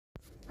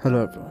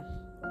Hello everyone,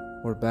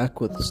 we're back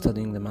with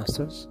studying the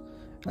Masters,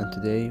 and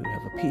today we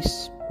have a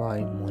piece by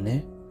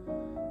Monet,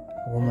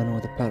 A Woman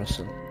with a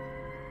Parasol,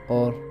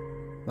 or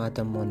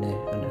Madame Monet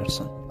and her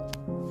son.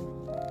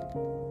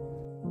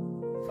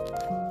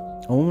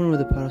 A Woman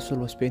with a Parasol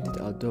was painted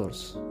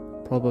outdoors,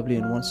 probably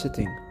in one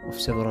sitting of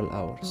several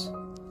hours.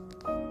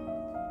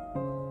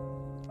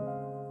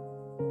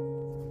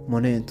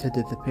 Monet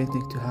intended the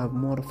painting to have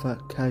more of a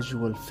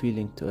casual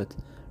feeling to it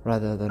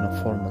rather than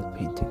a formal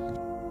painting.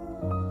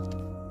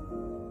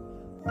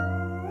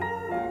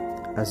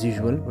 As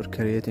usual, we're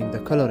creating the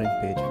coloring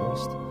page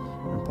first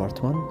in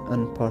part 1,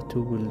 and part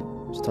 2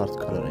 we'll start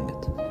coloring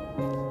it.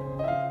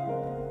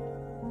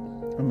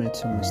 I made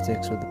some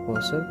mistakes with the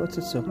poster, but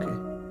it's okay.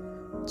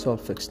 It's all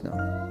fixed now.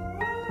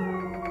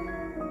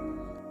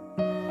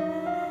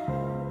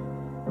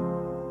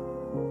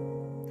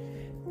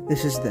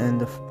 This is the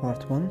end of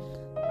part 1.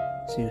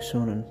 See you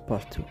soon in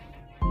part 2.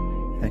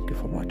 Thank you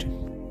for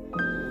watching.